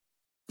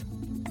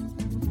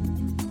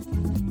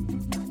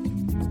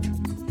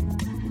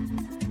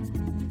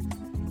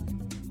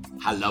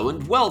Hello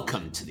and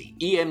welcome to the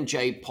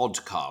EMJ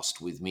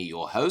podcast with me,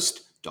 your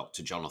host,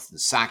 Dr. Jonathan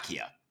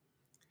Sakia.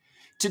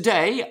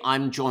 Today,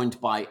 I'm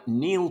joined by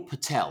Neil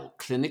Patel,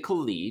 Clinical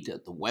Lead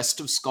at the West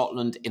of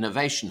Scotland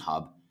Innovation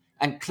Hub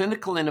and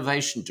Clinical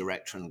Innovation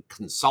Director and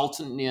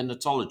Consultant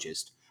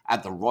Neonatologist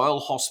at the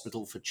Royal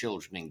Hospital for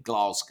Children in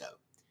Glasgow.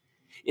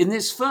 In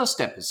this first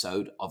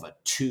episode of a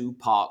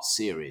two-part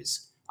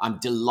series, I'm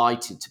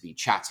delighted to be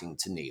chatting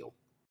to Neil.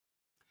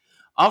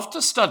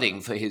 After studying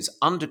for his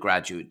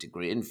undergraduate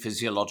degree in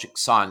physiologic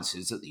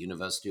sciences at the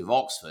University of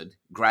Oxford,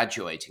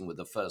 graduating with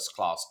a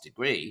first-class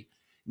degree,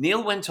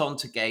 Neil went on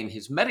to gain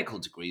his medical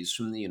degrees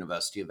from the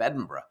University of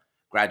Edinburgh,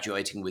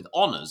 graduating with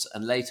honours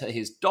and later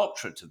his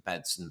doctorate of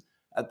medicine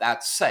at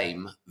that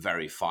same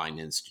very fine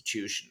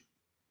institution.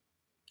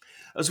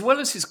 As well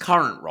as his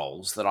current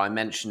roles that I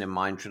mentioned in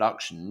my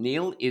introduction,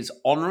 Neil is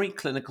Honorary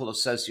Clinical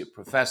Associate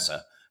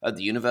Professor at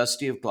the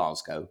University of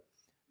Glasgow,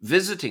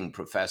 Visiting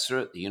Professor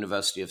at the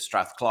University of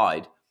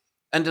Strathclyde,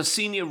 and a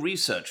Senior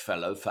Research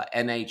Fellow for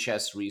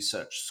NHS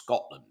Research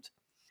Scotland.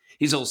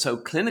 He's also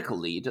Clinical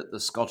Lead at the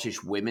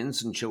Scottish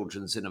Women's and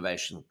Children's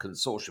Innovation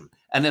Consortium.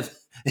 And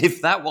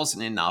if that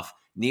wasn't enough,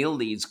 Neil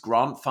leads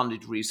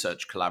grant-funded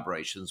research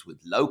collaborations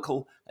with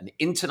local and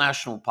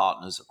international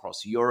partners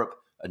across Europe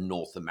and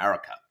North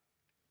America.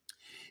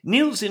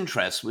 Neil's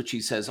interests, which he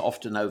says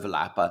often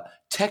overlap, are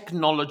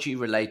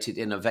technology-related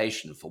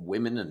innovation for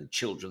women and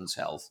children's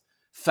health,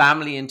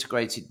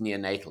 family-integrated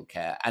neonatal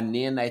care, and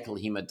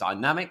neonatal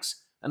hemodynamics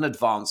and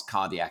advanced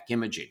cardiac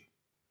imaging.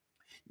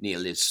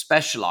 Neil is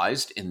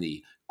specialized in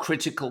the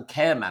critical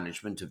care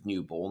management of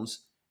newborns,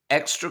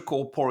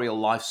 extracorporeal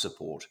life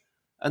support,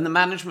 and the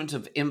management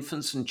of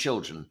infants and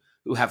children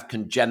who have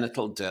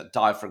congenital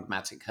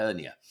diaphragmatic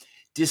hernia.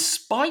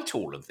 Despite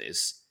all of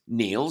this,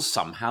 Neil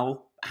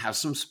somehow has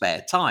some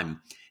spare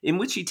time in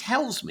which he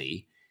tells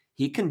me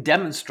he can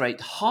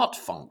demonstrate heart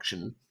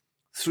function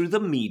through the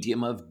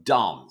medium of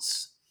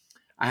dance.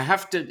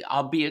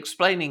 I'll be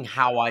explaining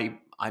how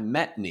I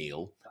met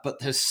Neil, but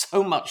there's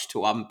so much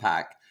to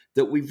unpack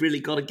that we've really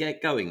got to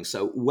get going.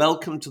 So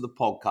welcome to the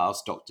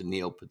podcast, Dr.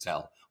 Neil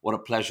Patel. What a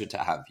pleasure to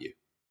have you.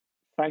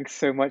 Thanks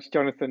so much,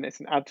 Jonathan.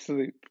 It's an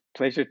absolute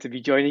pleasure to be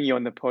joining you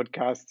on the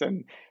podcast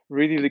and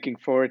really looking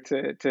forward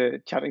to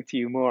chatting to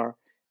you more.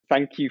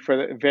 Thank you for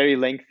the very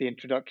lengthy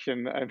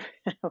introduction.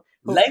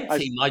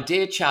 Lengthy, my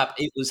dear chap.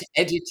 It was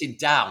edited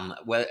down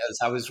as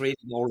I was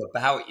reading all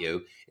about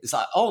you. It's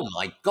like, oh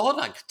my God,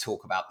 I could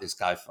talk about this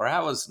guy for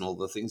hours and all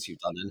the things you've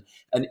done.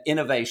 And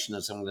innovation,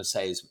 as I'm going to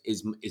say,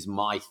 is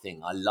my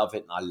thing. I love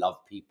it, and I love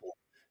people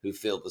who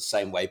feel the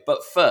same way.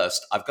 But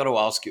first, I've got to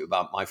ask you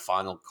about my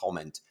final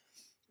comment.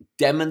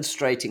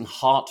 Demonstrating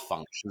heart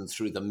function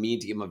through the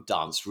medium of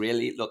dance.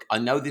 Really, look, I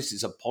know this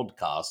is a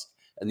podcast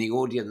and the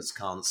audience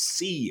can't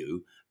see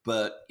you,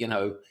 but,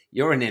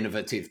 you're an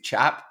innovative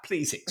chap.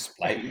 Please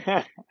explain.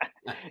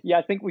 Yeah,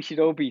 I think we should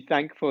all be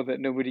thankful that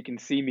nobody can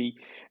see me.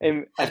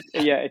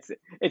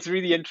 It's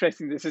really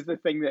interesting. This is the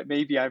thing that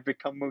maybe I've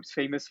become most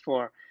famous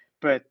for.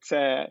 But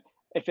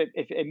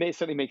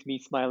certainly makes me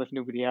smile if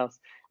nobody else.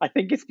 I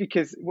think it's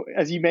because,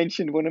 as you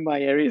mentioned, one of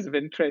my areas of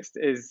interest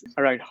is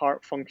around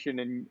heart function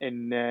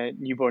in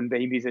newborn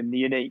babies and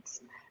neonates,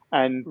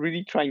 and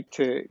really trying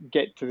to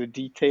get to the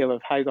detail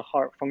of how the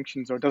heart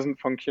functions or doesn't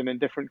function in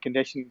different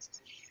conditions.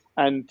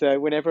 And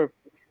whenever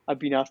I've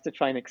been asked to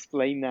try and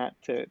explain that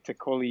to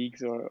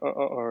colleagues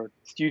or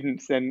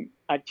students, then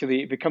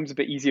actually it becomes a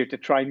bit easier to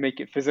try and make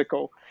it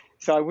physical.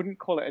 So I wouldn't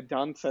call it a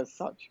dance as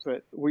such,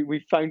 but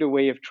we found a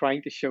way of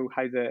trying to show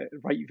how the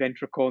right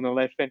ventricle and the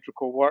left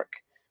ventricle work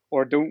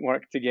or don't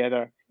work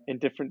together in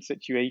different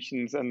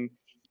situations. And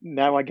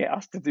now I get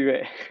asked to do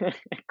it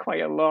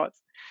quite a lot,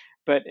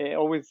 but it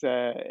always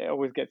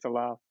gets a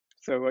laugh.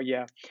 So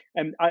yeah,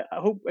 and I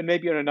hope, and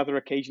maybe on another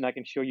occasion, I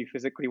can show you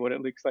physically what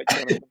it looks like,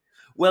 Jonathan.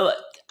 Well,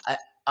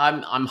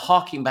 I'm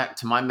harking back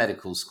to my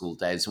medical school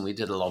days, and we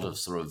did a lot of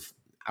sort of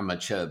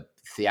amateur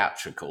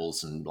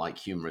theatricals and like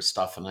humorous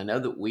stuff. And I know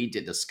that we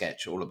did a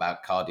sketch all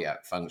about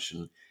cardiac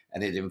function,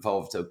 and it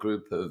involved a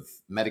group of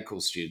medical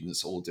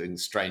students all doing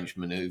strange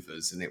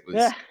maneuvers, and it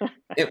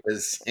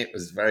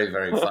was very,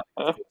 very fun.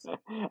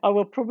 Oh,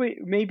 well,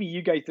 maybe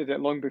you guys did it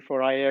long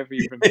before I ever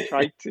even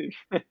tried to.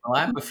 Well,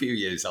 I'm a few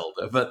years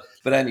older, but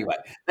anyway,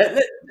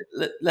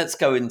 let's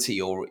go into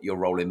your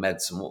role in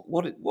medicine.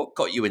 What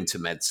got you into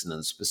medicine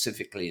and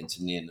specifically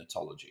into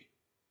neonatology?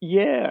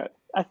 Yeah,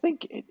 I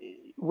think,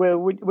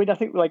 I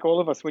think like all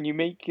of us, when you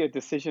make a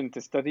decision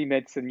to study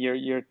medicine,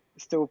 you're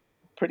still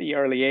pretty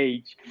early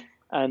age,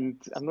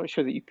 and I'm not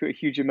sure that you put a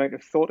huge amount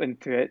of thought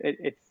into it.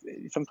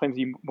 It's sometimes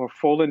you more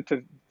fall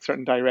into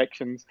certain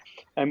directions,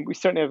 and we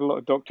certainly have a lot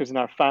of doctors in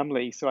our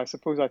family, so I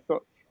suppose I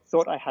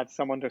thought I had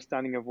some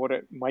understanding of what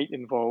it might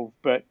involve,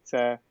 but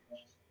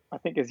I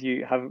think as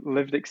you have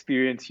lived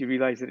experience, you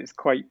realize that it's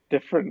quite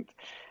different.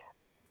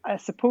 I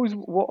suppose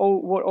what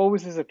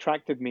always has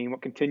attracted me and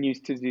what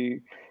continues to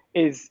do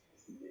is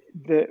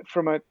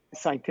from a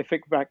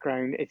scientific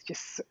background, it's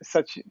just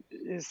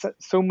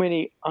so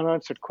many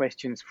unanswered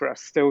questions for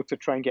us still to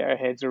try and get our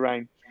heads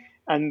around.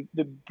 and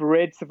the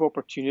breadth of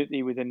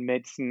opportunity within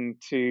medicine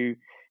to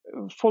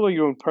follow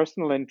your own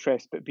personal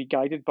interests, but be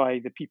guided by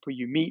the people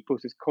you meet,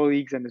 both as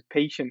colleagues and as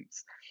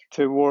patients,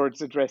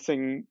 towards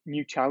addressing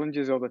new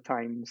challenges all the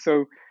time.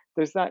 So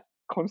there's that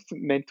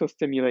constant mental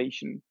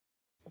stimulation.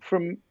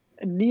 From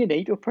a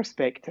neonatal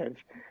perspective,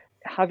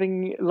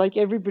 having, like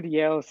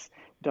everybody else,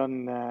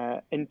 done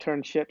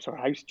internships or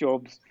house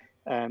jobs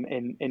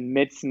in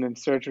medicine and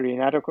surgery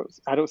and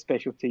adult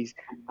specialties,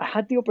 I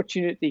had the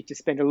opportunity to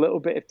spend a little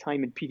bit of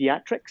time in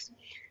pediatrics.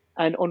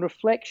 And on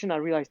reflection, I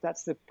realized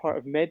that's the part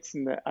of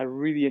medicine that I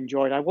really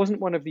enjoyed. I wasn't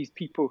one of these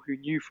people who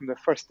knew from the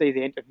first day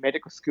they entered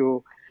medical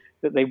school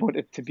that they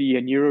wanted to be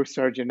a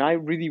neurosurgeon. I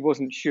really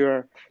wasn't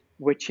sure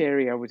which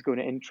area was going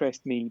to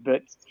interest me.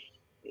 But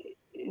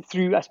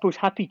through, I suppose,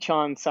 happy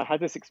chance, I had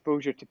this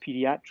exposure to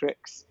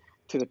pediatrics,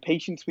 to the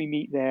patients we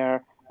meet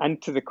there,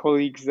 and to the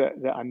colleagues that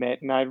I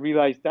met. And I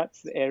realized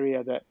that's the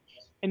area that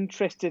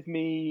interested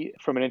me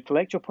from an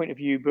intellectual point of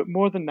view, but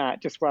more than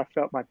that, just where I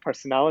felt my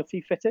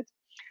personality fitted.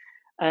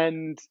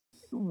 And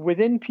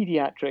within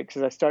pediatrics,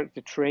 as I started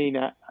to train,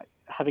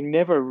 having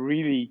never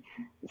really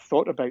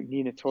thought about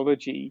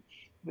neonatology,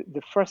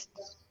 the first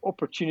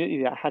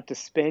opportunity that I had to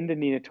spend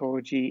in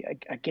neonatology,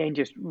 again,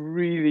 just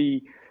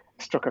really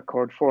struck a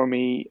chord for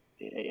me.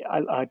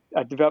 I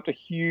developed a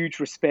huge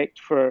respect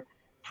for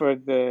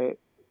the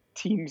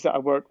teams that I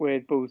work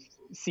with, both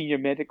senior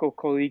medical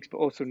colleagues, but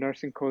also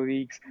nursing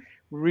colleagues.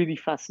 Really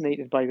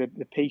fascinated by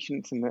the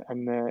patients and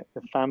the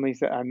families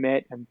that I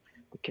met, and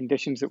the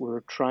conditions that we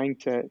were trying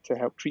to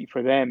help treat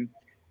for them.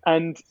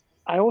 And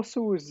I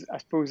also was, I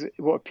suppose,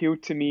 what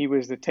appealed to me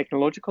was the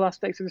technological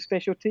aspects of the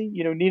specialty.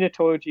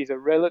 Neonatology is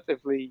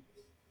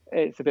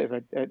it's a bit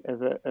of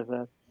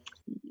a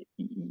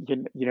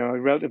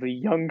a relatively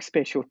young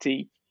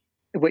specialty,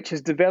 which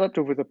has developed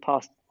over the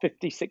past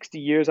 50, 60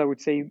 years, I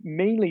would say,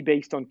 mainly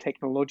based on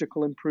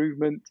technological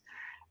improvement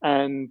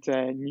and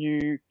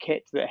new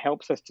kit that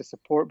helps us to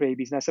support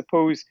babies. And I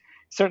suppose,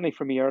 certainly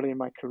for me early in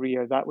my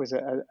career, that was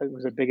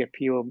a big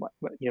appeal.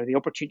 The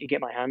opportunity to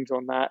get my hands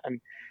on that and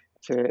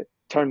to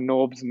turn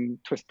knobs and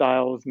twist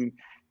dials and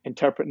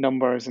interpret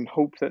numbers and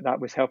hope that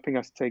that was helping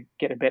us to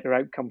get a better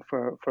outcome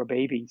for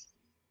babies.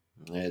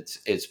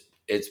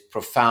 It's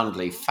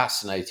profoundly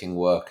fascinating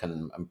work,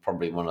 and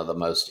probably one of the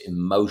most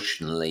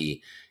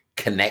emotionally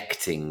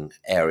connecting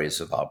areas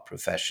of our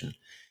profession.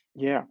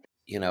 Yeah.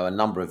 A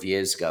number of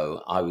years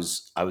ago, I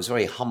was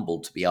very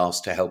humbled to be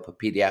asked to help a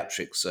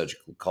pediatric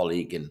surgical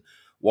colleague in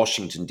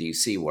Washington,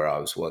 D.C., where I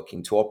was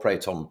working, to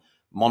operate on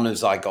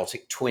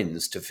monozygotic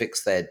twins to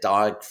fix their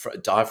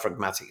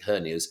diaphragmatic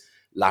hernias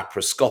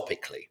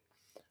laparoscopically,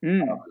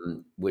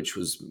 Mm. which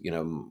was,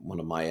 one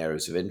of my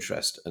areas of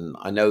interest. And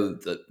I know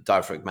that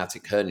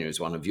diaphragmatic hernia is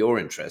one of your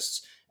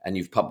interests, and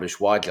you've published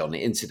widely on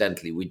it.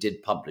 Incidentally, we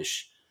did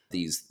publish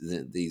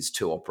these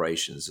two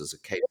operations as a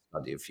case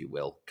study, if you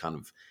will. Kind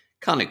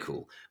of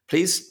cool.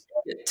 Please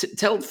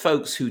tell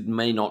folks who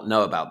may not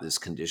know about this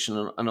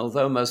condition, and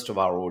although most of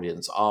our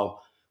audience are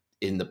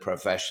in the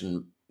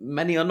profession,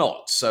 many are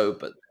not. So,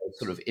 but they're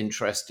sort of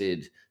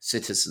interested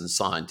citizen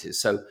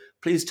scientists. So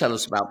please tell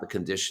us about the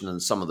condition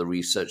and some of the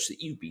research that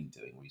you've been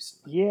doing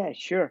recently. Yeah,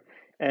 sure.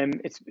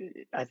 It's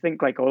I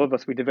think, like all of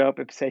us, we develop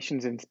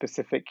obsessions in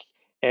specific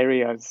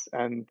areas,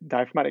 and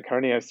diaphragmatic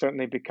hernia has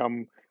certainly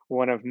become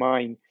one of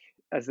mine.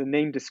 As the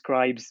name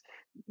describes,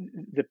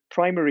 the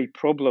primary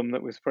problem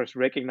that was first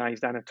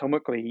recognized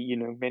anatomically,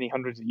 many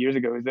hundreds of years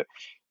ago, is that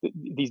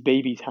these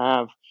babies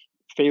have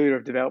failure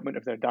of development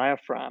of their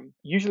diaphragm,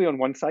 usually on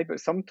one side, but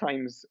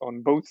sometimes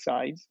on both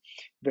sides,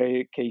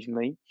 very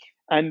occasionally.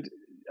 And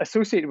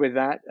associated with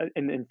that,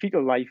 in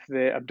fetal life,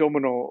 the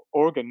abdominal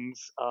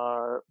organs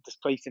are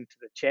displaced into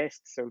the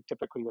chest. So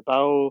typically the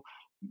bowel,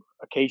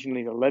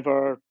 occasionally the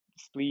liver,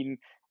 spleen.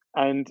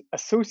 And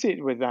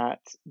associated with that,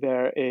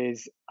 there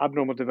is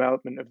abnormal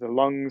development of the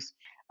lungs.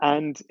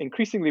 And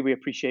increasingly, we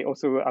appreciate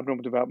also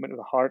abnormal development of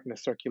the heart and the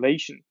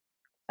circulation.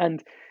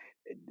 And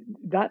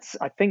that's,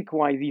 I think,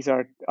 why these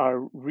are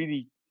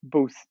really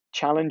both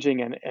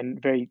challenging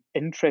and very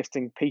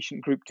interesting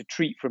patient group to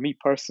treat for me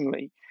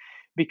personally,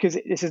 because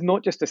this is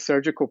not just a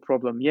surgical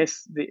problem.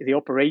 Yes, the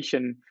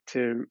operation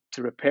to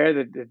repair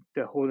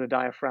the hole in the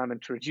diaphragm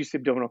and to reduce the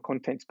abdominal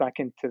contents back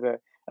into the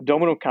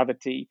abdominal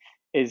cavity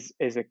is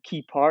a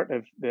key part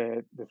of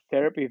the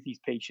therapy of these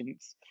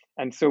patients.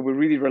 And so we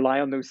really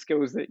rely on those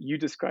skills that you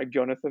described,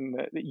 Jonathan,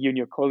 that you and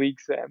your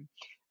colleagues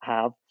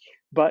have.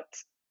 But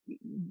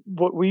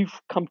what we've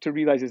come to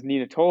realize as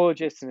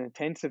neonatologists and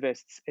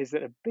intensivists is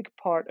that a big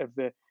part of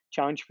the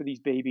challenge for these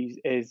babies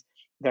is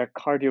their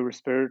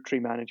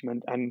cardiorespiratory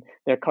management and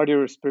their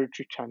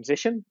cardiorespiratory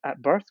transition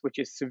at birth, which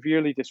is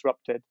severely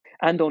disrupted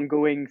and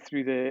ongoing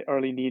through the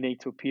early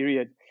neonatal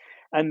period.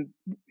 And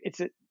it's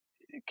a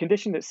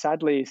condition that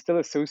sadly is still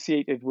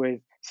associated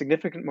with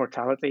significant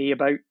mortality,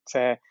 about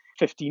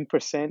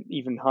 15%,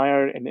 even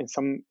higher in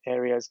some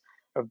areas,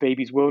 of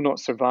babies will not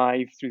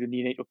survive through the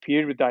neonatal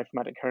period with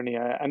diaphragmatic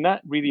hernia. And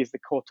that really is the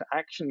call to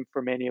action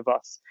for many of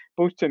us,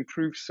 both to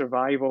improve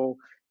survival,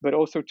 but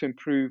also to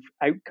improve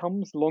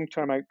outcomes,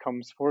 long-term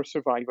outcomes for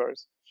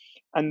survivors.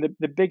 And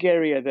the big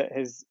area that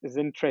has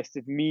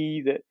interested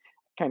me, that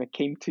kind of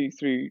came to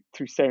through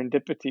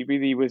serendipity,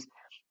 really was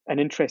an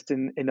interest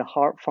in the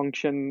heart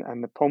function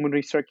and the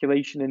pulmonary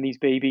circulation in these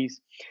babies,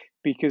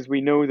 because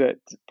we know that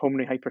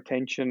pulmonary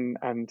hypertension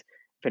and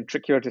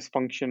ventricular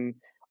dysfunction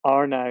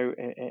are now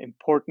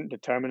important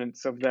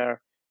determinants of their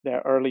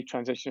early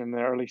transition and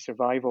their early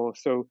survival.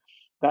 So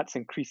that's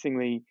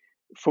increasingly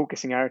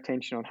focusing our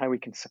attention on how we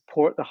can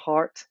support the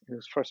heart in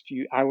those first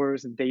few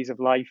hours and days of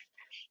life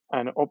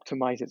and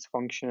optimize its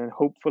function and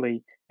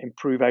hopefully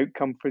improve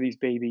outcome for these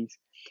babies.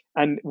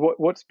 And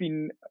what's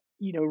been,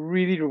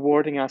 really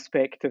rewarding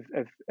aspect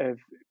of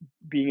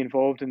being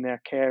involved in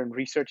their care and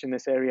research in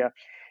this area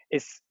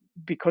is,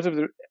 because of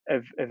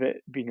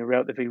it being a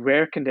relatively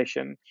rare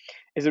condition,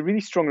 is a really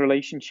strong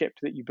relationship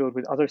that you build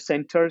with other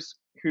centres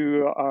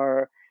who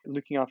are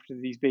looking after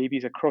these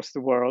babies across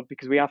the world,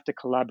 because we have to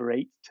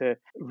collaborate to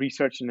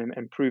research and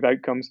improve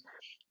outcomes,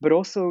 but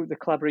also the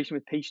collaboration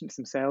with patients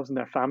themselves and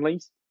their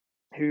families,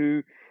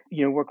 who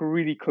work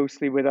really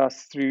closely with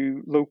us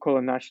through local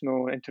and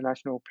national,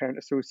 international parent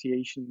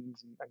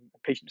associations and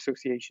patient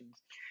associations.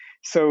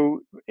 So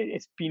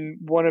it's been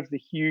one of the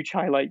huge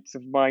highlights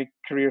of my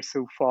career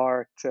so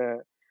far to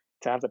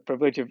have the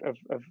privilege of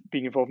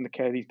being involved in the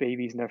care of these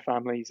babies and their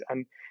families.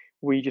 And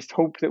we just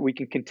hope that we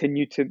can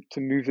continue to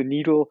move the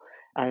needle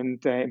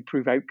and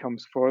improve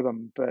outcomes for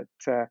them. But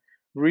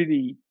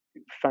really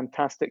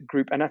fantastic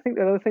group. And I think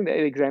the other thing that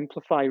it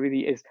exemplify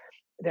really is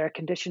they're a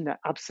condition that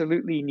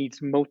absolutely needs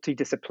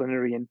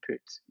multidisciplinary input.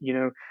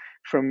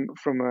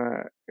 From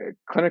a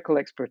clinical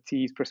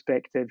expertise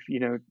perspective,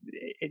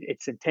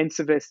 it's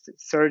intensivists,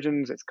 it's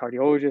surgeons, it's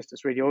cardiologists,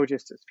 it's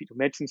radiologists, it's fetal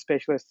medicine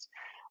specialists,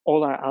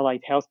 all our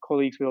allied health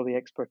colleagues with all the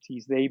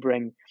expertise they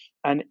bring.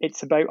 And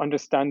it's about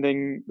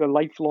understanding the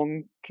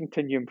lifelong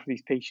continuum for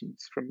these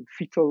patients, from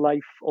fetal life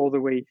all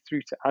the way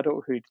through to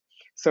adulthood.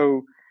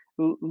 So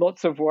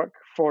lots of work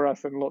for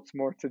us and lots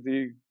more to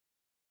do.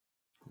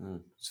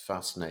 It's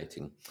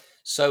fascinating.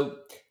 So,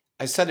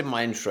 I said in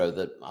my intro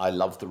that I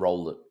love the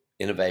role that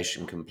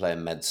innovation can play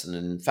in medicine.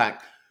 And in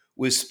fact,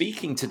 we're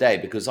speaking today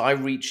because I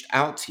reached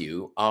out to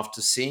you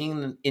after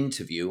seeing an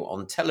interview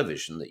on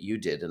television that you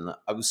did. And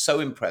I was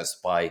so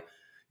impressed by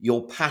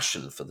your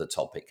passion for the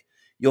topic.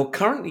 You're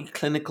currently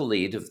clinical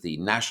lead of the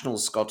National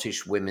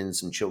Scottish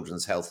Women's and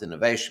Children's Health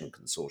Innovation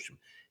Consortium.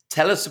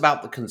 Tell us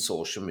about the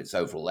consortium, its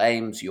overall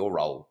aims, your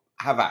role.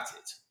 Have at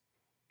it.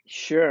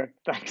 Sure.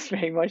 Thanks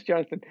very much,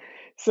 Jonathan.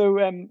 So,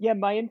 yeah,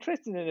 my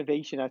interest in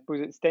innovation, I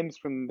suppose it stems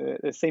from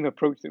the same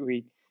approach that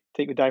we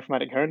take with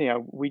diaphragmatic hernia.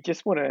 We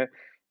just want to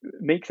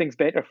make things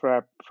better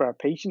for our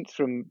patients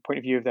from point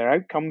of view of their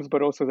outcomes,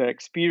 but also their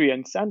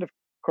experience, and of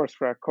course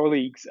for our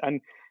colleagues.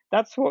 And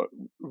that's what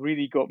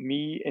really got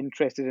me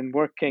interested in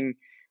working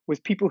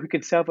with people who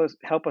can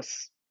help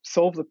us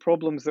solve the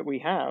problems that we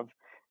have.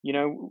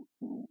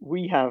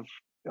 We have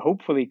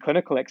hopefully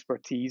clinical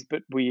expertise,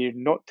 but we're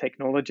not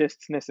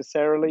technologists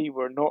necessarily.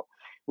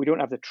 We don't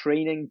have the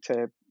training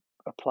to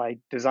apply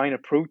design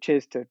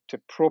approaches to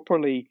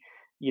properly,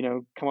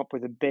 come up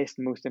with the best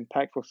and most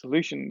impactful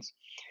solutions.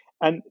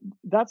 And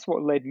that's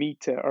what led me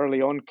to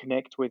early on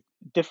connect with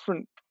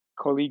different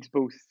colleagues,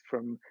 both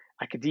from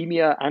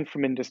academia and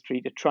from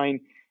industry, to try and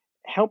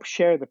help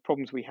share the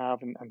problems we have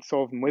and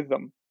solve them with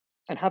them.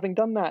 And having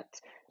done that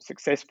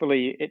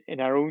successfully in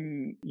our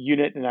own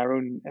unit, in our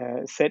own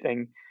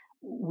setting,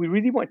 we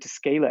really wanted to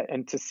scale it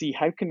and to see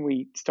how can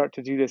we start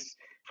to do this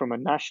from a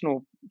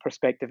national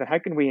perspective, and how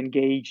can we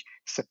engage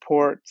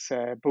support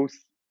both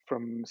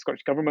from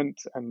Scottish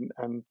Government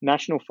and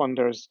national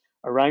funders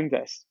around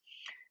this.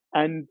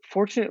 And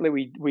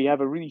fortunately, we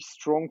have a really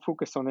strong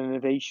focus on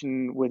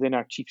innovation within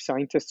our Chief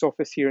Scientist's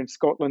office here in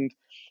Scotland.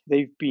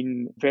 They've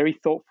been very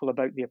thoughtful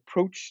about the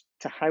approach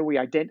to how we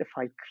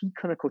identify key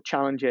clinical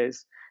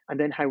challenges and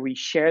then how we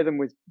share them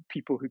with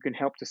people who can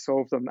help to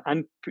solve them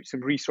and put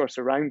some resource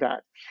around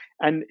that.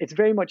 And it's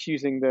very much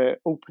using the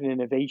open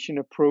innovation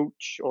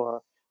approach,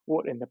 or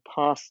what in the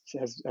past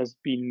has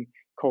been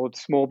called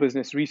Small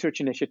Business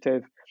Research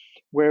Initiative,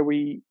 where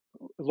we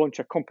launch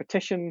a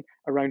competition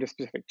around a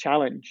specific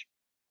challenge.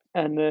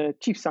 And the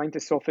Chief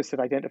Scientist's Office have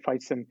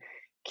identified some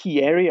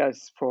key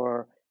areas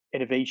for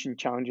innovation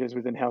challenges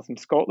within health in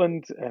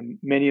Scotland.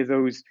 Many of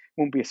those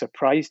won't be a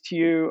surprise to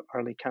you: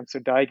 early cancer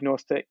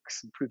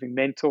diagnostics, improving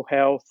mental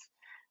health,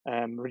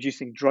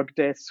 reducing drug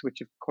deaths, which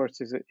of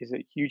course is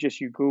a huge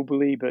issue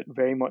globally, but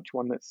very much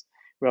one that's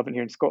relevant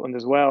here in Scotland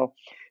as well.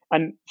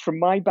 And from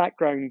my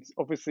background,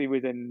 obviously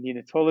within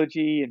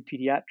neonatology and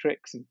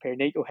paediatrics and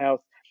perinatal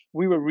health,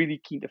 we were really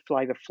keen to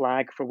fly the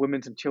flag for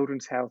women's and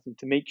children's health, and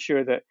to make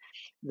sure that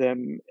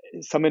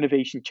some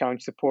innovation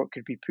challenge support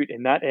could be put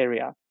in that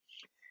area.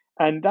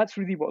 And that's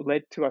really what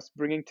led to us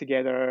bringing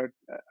together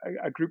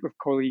a group of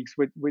colleagues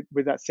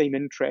with that same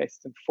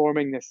interest, and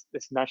forming this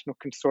national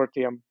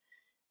consortium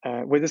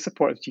with the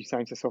support of the Chief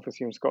Scientist's Office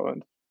here in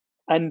Scotland.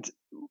 And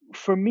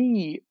for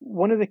me,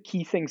 one of the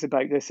key things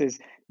about this is,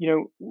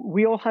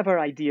 we all have our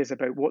ideas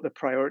about what the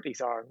priorities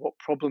are and what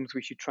problems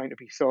we should try to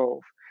be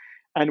solve.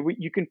 And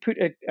you can put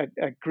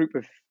a group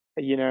of,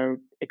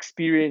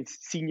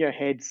 experienced senior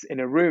heads in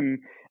a room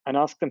and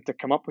ask them to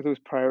come up with those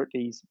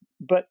priorities.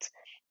 But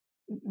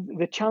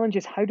the challenge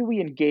is, how do we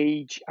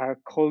engage our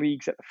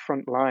colleagues at the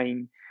front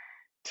line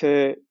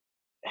to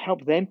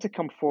help them to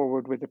come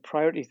forward with the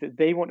priorities that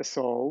they want to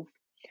solve,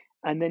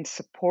 and then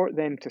support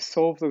them to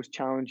solve those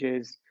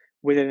challenges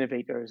with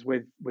innovators,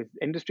 with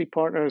industry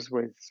partners,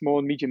 with small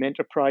and medium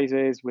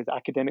enterprises, with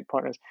academic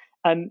partners.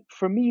 And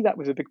for me, that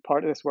was a big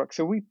part of this work.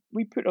 So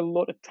we put a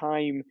lot of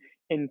time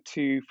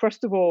into,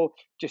 first of all,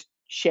 just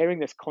sharing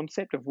this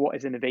concept of what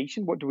is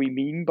innovation, what do we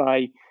mean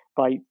by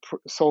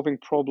solving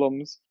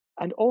problems,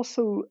 and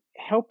also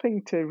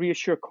helping to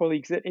reassure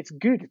colleagues that it's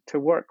good to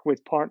work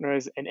with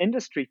partners in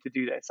industry to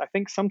do this. I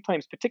think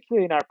sometimes,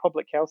 particularly in our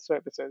public health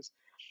services,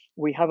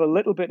 we have a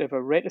little bit of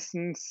a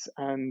reticence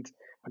and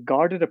a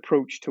guarded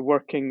approach to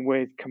working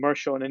with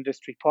commercial and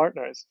industry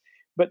partners.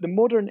 But the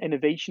modern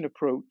innovation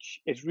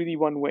approach is really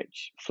one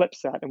which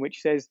flips that and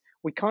which says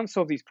we can't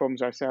solve these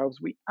problems ourselves.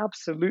 We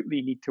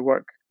absolutely need to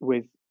work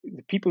with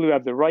the people who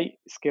have the right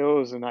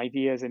skills and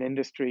ideas in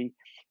industry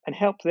and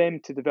help them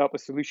to develop a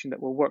solution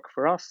that will work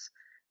for us,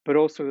 but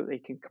also that they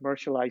can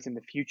commercialize in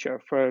the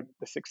future for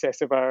the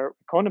success of our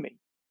economy.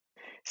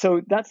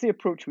 So that's the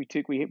approach we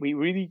took. We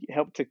really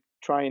helped to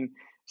try and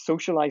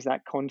socialize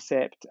that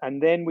concept.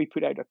 And then we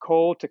put out a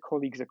call to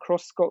colleagues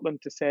across Scotland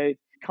to say,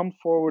 come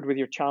forward with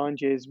your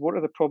challenges. What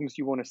are the problems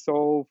you want to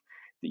solve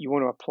that you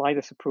want to apply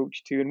this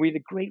approach to? And we had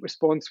a great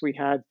response. We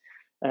had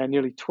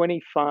nearly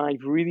 25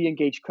 really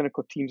engaged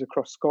clinical teams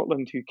across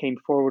Scotland who came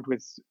forward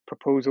with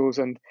proposals.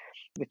 And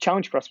the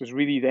challenge for us was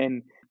really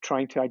then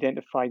trying to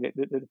identify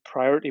the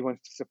priority ones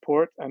to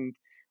support. And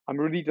I'm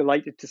really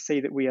delighted to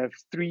say that we have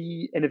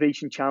 3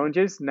 innovation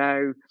challenges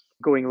now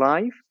going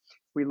live.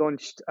 We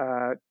launched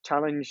a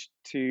challenge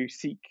to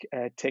seek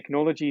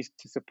technologies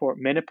to support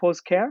menopause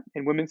care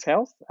in women's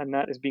health, and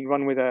that is being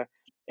run with a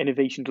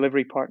innovation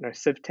delivery partner,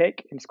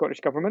 CivTech, in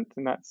Scottish Government,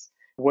 and that's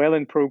well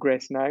in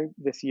progress now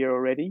this year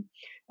already.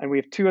 And we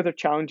have 2 other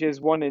challenges,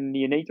 one in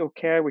neonatal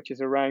care, which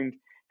is around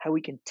how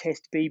we can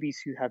test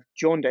babies who have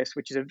jaundice,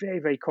 which is a very,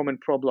 very common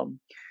problem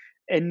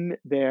in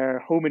their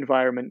home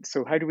environment.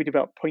 So how do we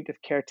develop point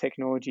of care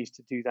technologies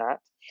to do that?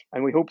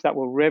 And we hope that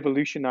will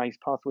revolutionize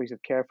pathways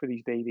of care for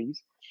these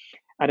babies.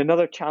 And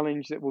another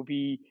challenge that will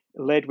be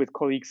led with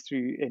colleagues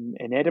through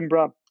in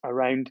Edinburgh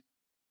around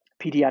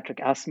pediatric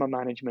asthma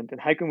management,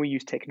 and how can we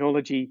use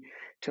technology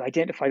to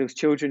identify those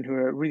children who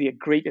are really at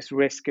greatest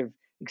risk of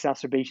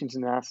exacerbations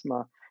in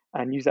asthma,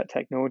 and use that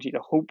technology to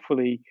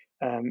hopefully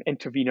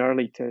intervene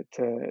early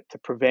to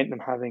prevent them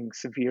having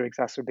severe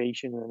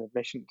exacerbation and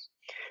admissions.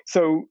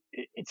 So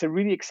it's a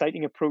really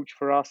exciting approach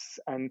for us,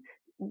 and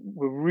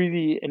we're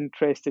really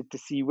interested to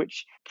see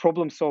which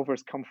problem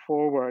solvers come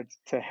forward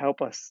to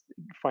help us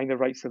find the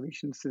right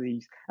solutions to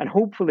these, and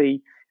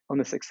hopefully on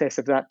the success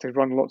of that to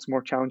run lots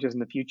more challenges in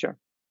the future.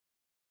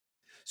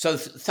 So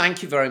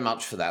thank you very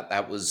much for that.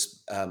 That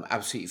was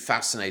absolutely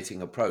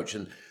fascinating approach.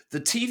 And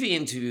the TV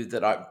interview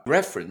that I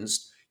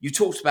referenced, you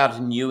talked about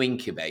a new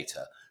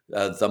incubator,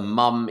 the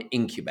Mum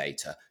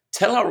Incubator.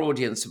 Tell our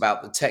audience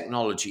about the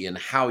technology and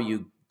how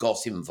you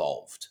got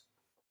involved.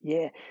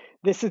 Yeah,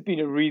 this has been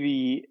a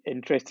really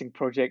interesting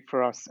project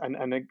for us,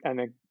 and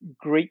a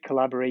great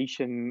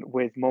collaboration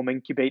with Mom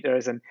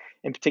Incubators, and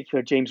in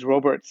particular James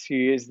Roberts,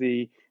 who is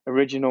the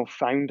original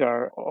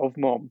founder of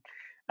Mom.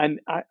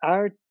 And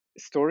our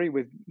story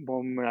with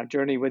Mom and our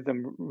journey with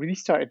them really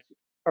started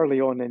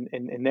early on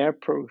in their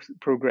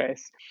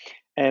progress.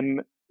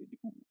 Um,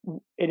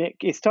 and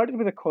it started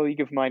with a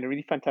colleague of mine, a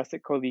really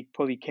fantastic colleague,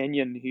 Polly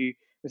Kenyon, who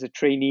was a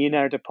trainee in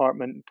our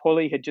department.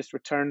 Polly had just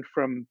returned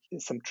from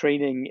some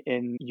training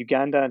in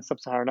Uganda and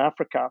sub-Saharan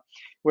Africa,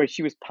 where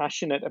she was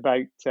passionate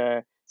about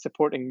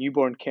supporting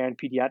newborn care and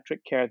pediatric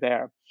care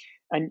there.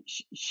 And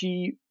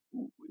she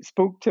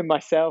spoke to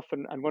myself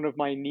and one of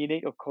my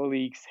neonatal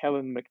colleagues,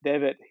 Helen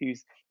McDevitt,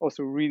 who's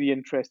also really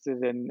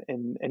interested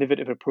in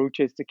innovative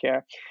approaches to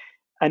care,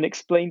 and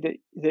explained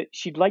that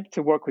she'd like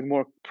to work with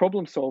more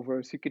problem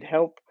solvers who could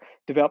help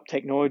develop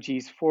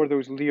technologies for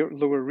those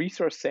lower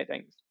resource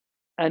settings.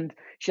 And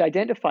she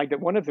identified that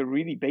one of the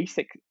really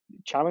basic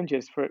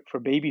challenges for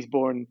babies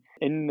born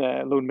in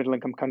low and middle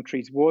income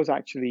countries was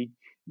actually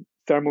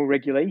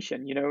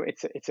thermoregulation.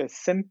 It's a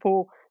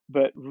simple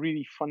but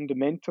really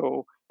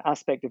fundamental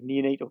aspect of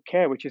neonatal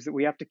care, which is that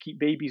we have to keep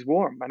babies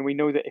warm. And we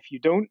know that if you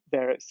don't,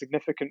 they're at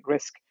significant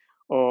risk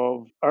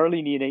of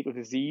early neonatal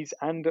disease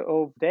and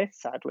of death,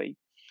 sadly.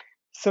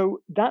 So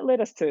that led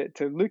us to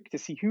look to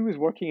see who was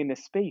working in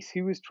this space,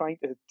 who was trying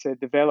to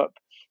develop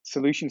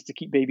solutions to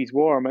keep babies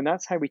warm. And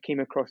that's how we came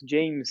across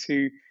James,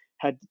 who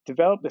had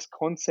developed this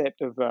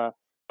concept of a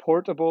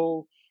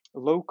portable,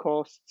 low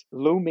cost,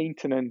 low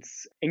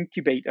maintenance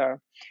incubator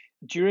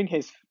during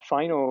his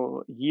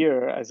final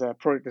year as a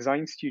product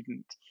design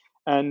student.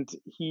 And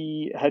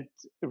he had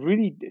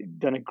really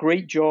done a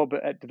great job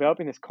at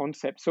developing this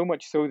concept, so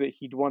much so that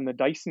he'd won the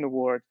Dyson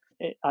Award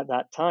at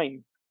that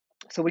time.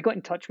 So we got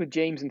in touch with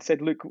James and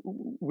said, look,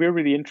 we're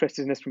really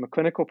interested in this from a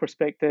clinical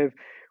perspective.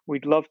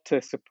 We'd love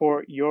to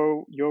support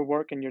your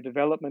work and your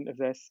development of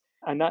this.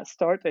 And that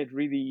started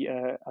really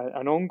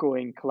an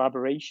ongoing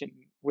collaboration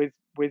with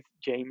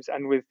James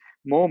and with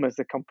Mom as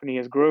the company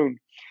has grown.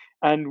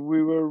 And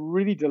we were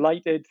really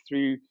delighted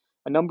through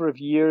a number of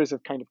years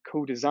of kind of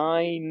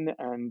co-design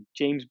and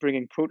James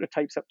bringing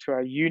prototypes up to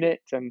our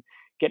unit and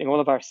getting all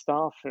of our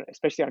staff,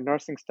 especially our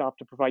nursing staff,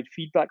 to provide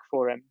feedback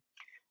for him,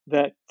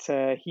 that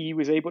he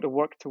was able to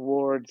work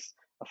towards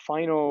a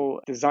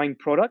final design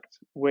product,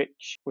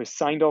 which was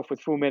signed off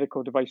with full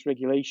medical device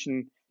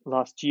regulation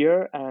last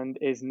year and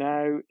is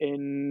now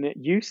in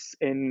use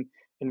in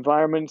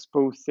environments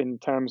both in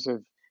terms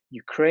of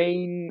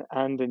Ukraine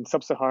and in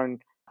sub-Saharan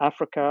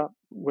Africa,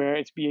 where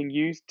it's being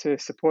used to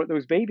support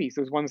those babies,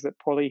 those ones that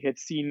Polly had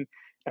seen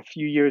a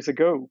few years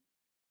ago.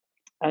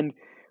 And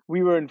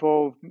we were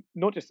involved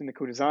not just in the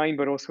co-design,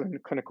 but also in the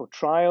clinical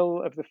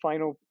trial of the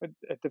final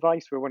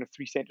device. We're one of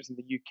 3 centres in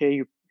the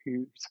UK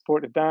who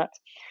supported that.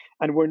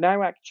 And we're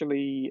now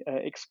actually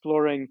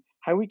exploring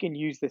how we can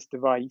use this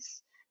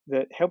device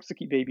that helps to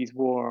keep babies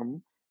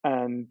warm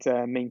and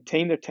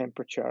maintain their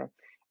temperature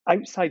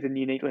outside the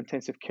neonatal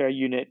intensive care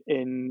unit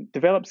in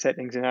developed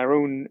settings, in our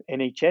own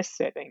NHS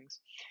settings.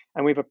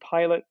 And we have a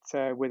pilot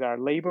with our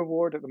labour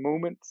ward at the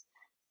moment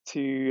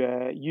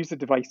to use the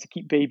device to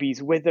keep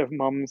babies with their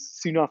mums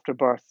soon after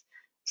birth,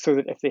 so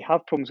that if they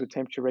have problems with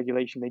temperature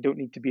regulation, they don't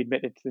need to be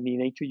admitted to the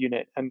neonatal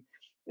unit. And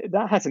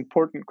that has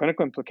important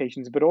clinical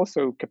implications, but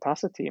also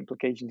capacity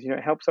implications.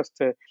 It helps us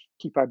to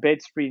keep our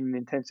beds free in an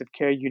intensive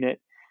care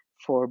unit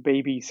for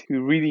babies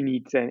who really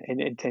need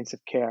intensive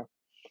care.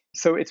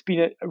 So it's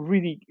been a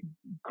really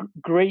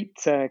great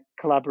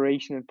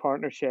collaboration and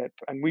partnership,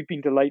 and we've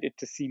been delighted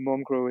to see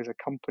Mom grow as a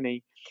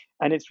company.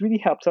 And it's really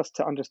helped us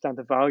to understand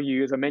the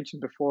value, as I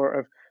mentioned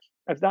before,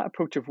 of that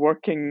approach of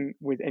working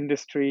with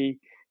industry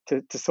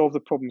to solve the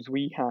problems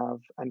we have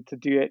and to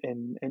do it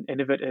in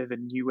innovative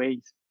and new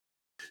ways.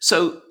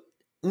 So,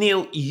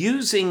 Neil,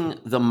 using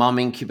the mum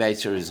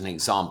incubator as an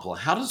example,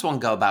 how does one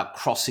go about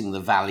crossing the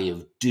valley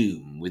of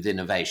doom with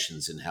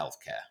innovations in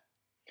healthcare?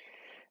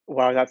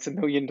 Wow, that's $1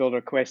 million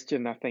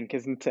question, I think,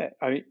 isn't it?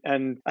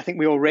 And I think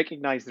we all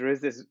recognize there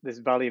is this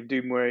valley of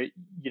doom where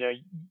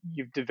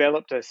you've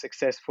developed a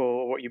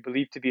successful, what you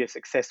believe to be a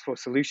successful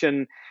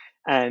solution,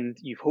 and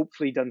you've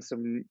hopefully done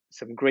some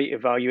great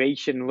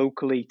evaluation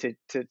locally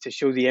to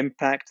show the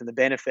impact and the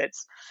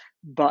benefits.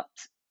 But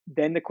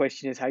then the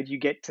question is, how do you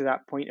get to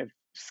that point of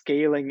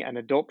scaling and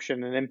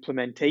adoption and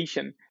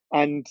implementation?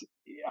 And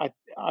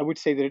I would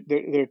say that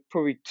there are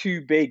probably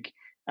two big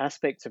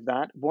aspects of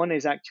that. One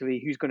is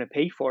actually who's going to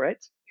pay for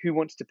it, who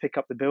wants to pick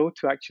up the bill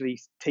to actually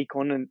take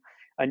on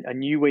a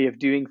new way of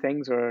doing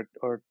things, or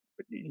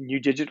new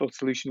digital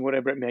solution,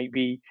 whatever it might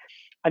be.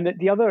 And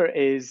the other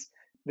is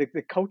the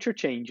culture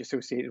change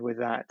associated with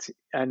that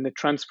and the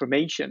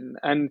transformation.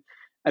 And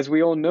as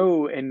we all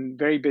know, in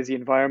very busy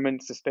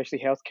environments, especially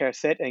healthcare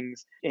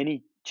settings,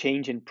 any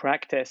change in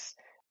practice,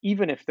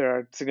 even if there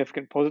are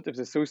significant positives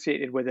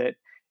associated with it,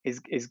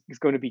 is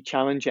going to be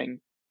challenging.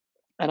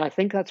 And I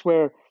think that's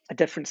where a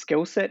different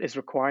skill set is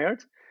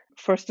required.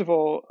 First of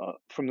all,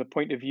 from the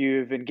point of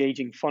view of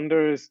engaging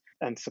funders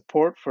and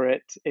support for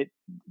it,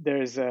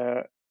 there's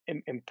a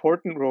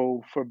important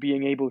role for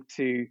being able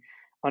to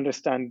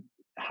understand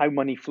how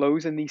money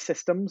flows in these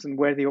systems and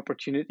where the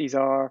opportunities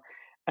are,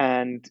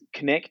 and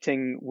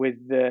connecting with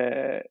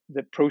the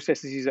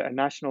processes at a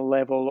national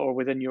level or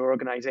within your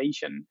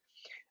organization,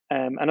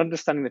 and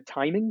understanding the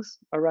timings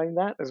around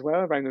that as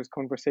well, around those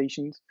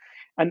conversations,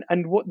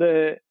 and what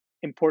the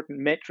important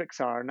metrics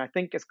are. And I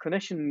think as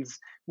clinicians,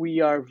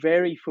 we are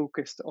very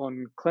focused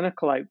on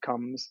clinical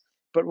outcomes,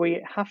 but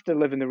we have to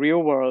live in the real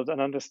world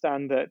and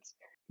understand that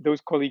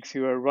those colleagues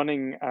who are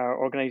running our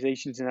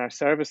organizations and our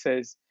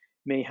services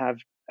may have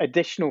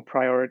additional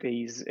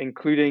priorities,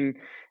 including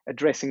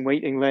addressing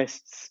waiting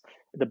lists,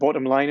 the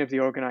bottom line of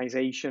the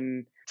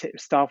organization,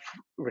 staff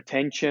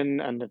retention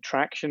and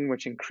attraction,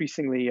 which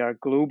increasingly are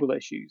global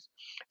issues.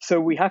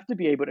 So we have to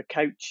be able to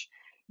couch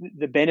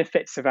the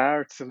benefits of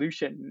our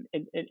solution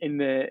in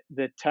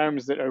the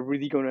terms that are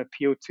really going to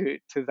appeal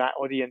to that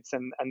audience,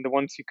 and the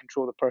ones who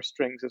control the purse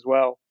strings as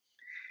well.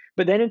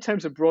 But then in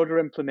terms of broader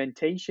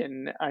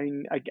implementation,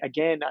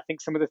 again, I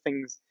think some of the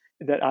things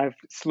that I've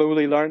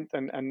slowly learned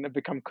and have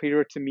become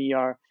clearer to me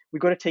are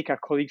we've got to take our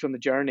colleagues on the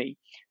journey.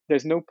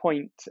 There's no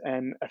point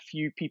a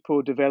few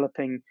people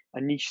developing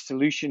a niche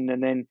solution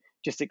and then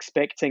just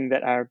expecting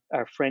that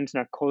our friends and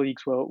our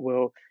colleagues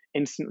will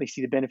instantly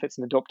see the benefits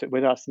and adopt it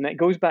with us. And that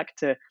goes back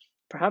to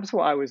perhaps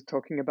what I was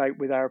talking about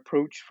with our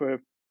approach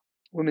for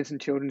women's and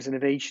children's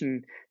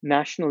innovation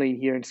nationally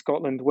here in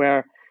Scotland,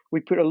 where we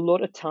put a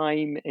lot of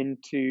time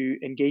into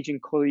engaging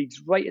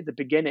colleagues right at the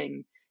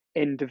beginning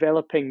in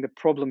developing the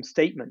problem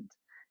statement,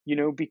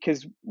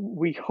 because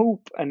we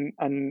hope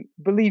and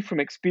believe from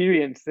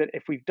experience that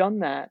if we've done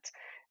that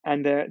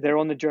and they're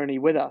on the journey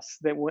with us,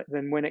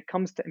 then when it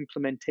comes to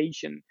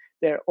implementation,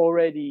 they're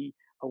already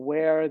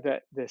aware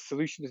that the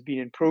solution has been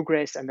in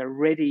progress and they're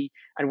ready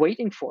and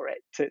waiting for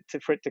it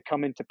for it to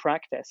come into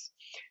practice.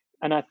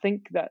 And I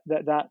think that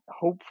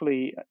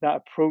hopefully that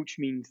approach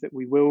means that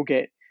we will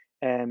get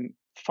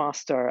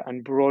faster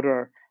and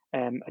broader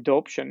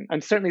adoption.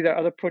 And certainly there are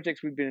other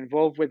projects we've been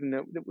involved with and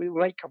that we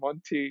might come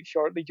on to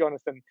shortly,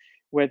 Jonathan,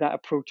 where that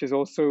approach has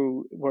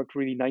also worked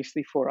really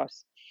nicely for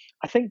us.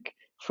 I think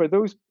for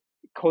those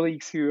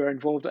colleagues who are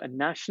involved at a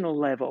national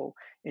level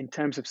in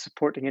terms of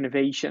supporting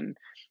innovation,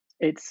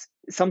 it's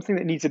something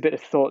that needs a bit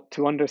of thought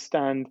to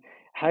understand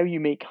how you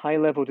make high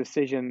level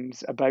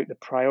decisions about the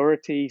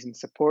priorities and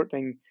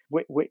supporting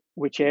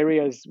which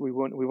areas we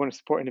want to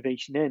support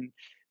innovation in,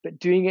 but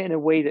doing it in a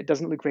way that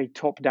doesn't look very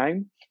top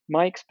down.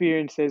 My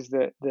experience is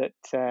that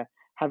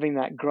having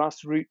that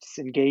grassroots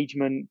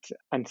engagement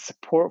and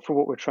support for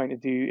what we're trying to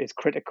do is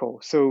critical.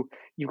 So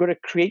you've got to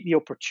create the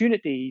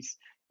opportunities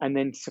and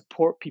then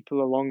support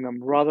people along them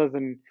rather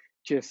than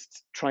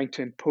just trying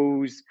to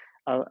impose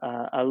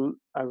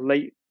a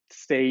late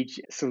stage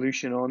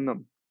solution on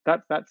them.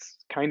 That's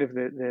kind of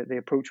the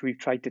approach we've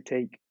tried to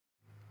take.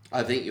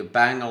 I think you're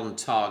bang on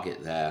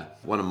target there.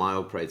 One of my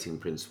operating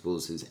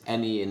principles is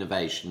any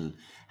innovation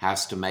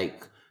has to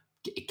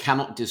it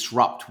cannot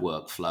disrupt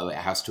workflow, it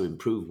has to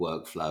improve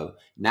workflow.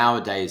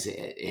 Nowadays,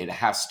 it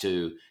has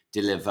to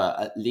deliver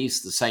at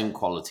least the same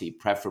quality,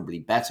 preferably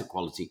better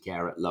quality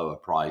care at lower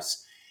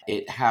price.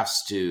 It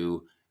has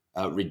to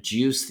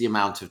reduce the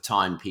amount of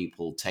time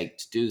people take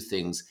to do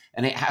things.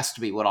 And it has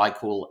to be what I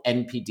call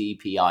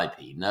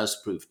NPD-PIP,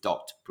 nurse-proof,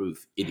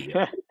 doctor-proof,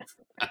 idiot.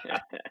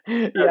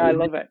 Yeah, I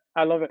love it.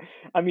 I love it.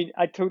 I mean,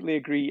 I totally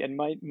agree. And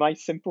my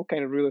simple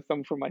kind of rule of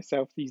thumb for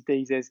myself these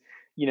days is,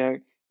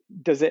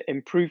 does it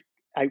improve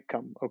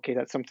outcome? Okay,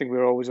 that's something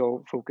we're always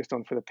all focused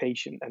on for the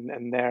patient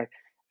and their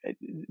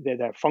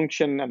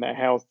function and their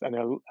health and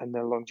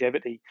their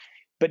longevity.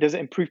 But does it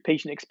improve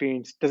patient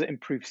experience? Does it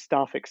improve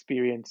staff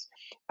experience?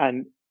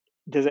 And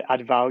does it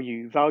add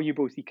value? Value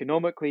both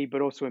economically,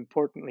 but also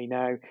importantly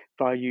now,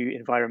 value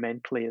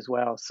environmentally as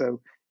well.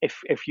 So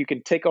if you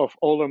can tick off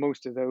all or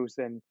most of those,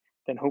 then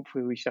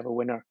hopefully we should have a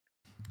winner.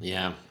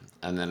 Yeah.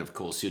 And then, of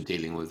course, you're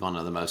dealing with one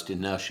of the most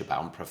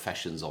inertia-bound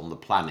professions on the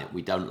planet.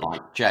 We don't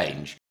like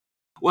change.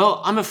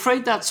 Well, I'm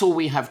afraid that's all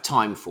we have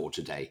time for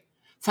today.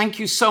 Thank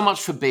you so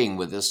much for being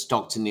with us,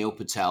 Dr. Neil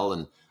Patel,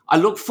 and I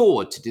look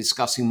forward to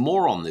discussing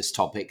more on this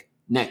topic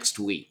next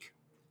week.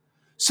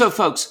 So,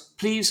 folks,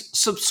 please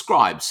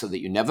subscribe so that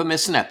you never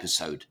miss an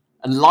episode,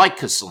 and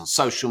like us on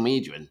social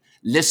media and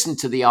listen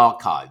to the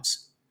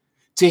archives.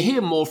 To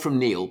hear more from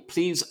Neil,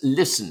 please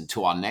listen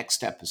to our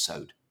next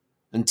episode.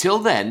 Until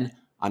then,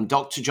 I'm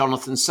Dr.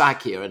 Jonathan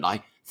Sakia, and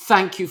I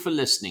thank you for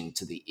listening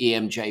to the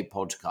EMJ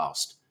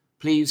podcast.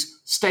 Please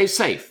stay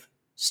safe,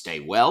 stay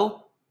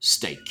well,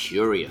 stay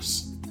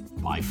curious.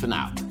 Bye for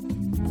now.